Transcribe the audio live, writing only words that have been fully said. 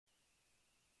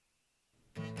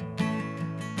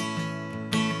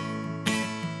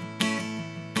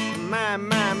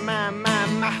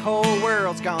My whole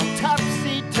world's gone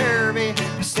topsy-turvy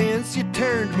since you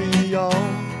turned me on.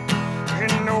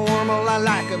 And normal, I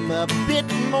like 'em a bit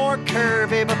more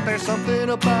curvy, but there's something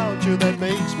about you that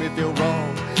makes me feel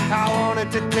wrong. I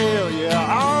wanted to tell you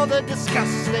all the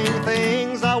disgusting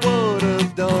things I would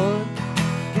have done,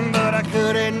 but I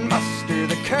couldn't muster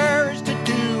the courage to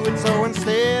do it, so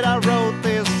instead I wrote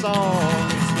this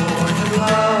song. It's more than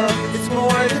love, it's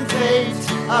more than fate.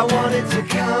 I wanted to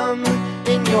come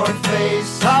in your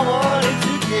face. I wanted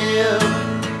to give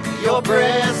your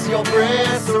breath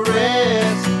a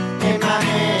rest in my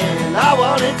hand. I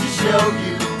wanted to show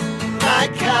you my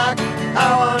cock. I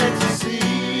wanted to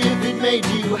see if it made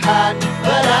you hot,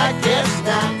 but I guess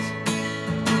not.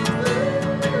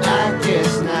 I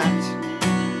guess not.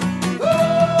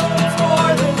 It's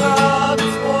more than love,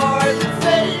 it's more than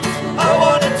fate. I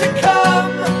wanted to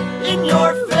come in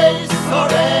your face, or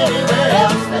anywhere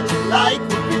else that you like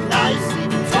would be nice,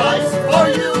 even twice for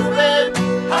you, babe.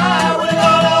 I would have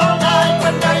gone all night,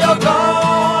 but now you're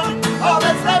gone. All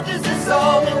that's left is this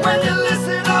song, and when you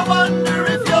listen, I wonder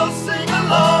if you'll sing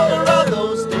along. Or are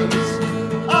those days,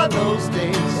 are those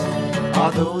days,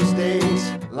 are those days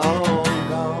long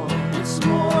gone? It's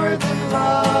more than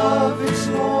love, it's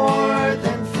more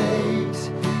than fate,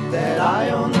 that I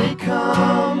only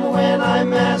come when I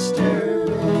masturbate.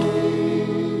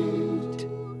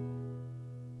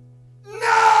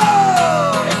 No!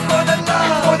 It's more than love,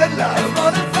 it's more than love, it's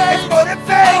more than fate, it's more than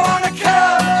fate. I wanna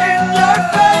come in your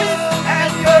face,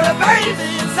 and you're a baby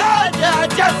inside ya. I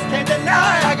just can't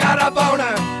deny I got a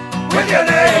boner with your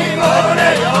name on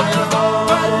it.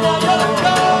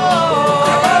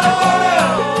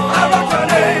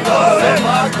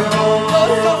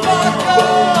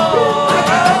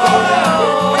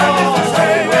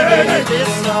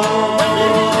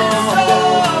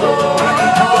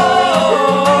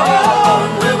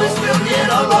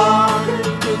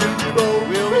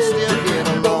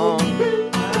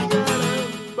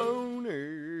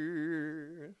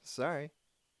 Sorry.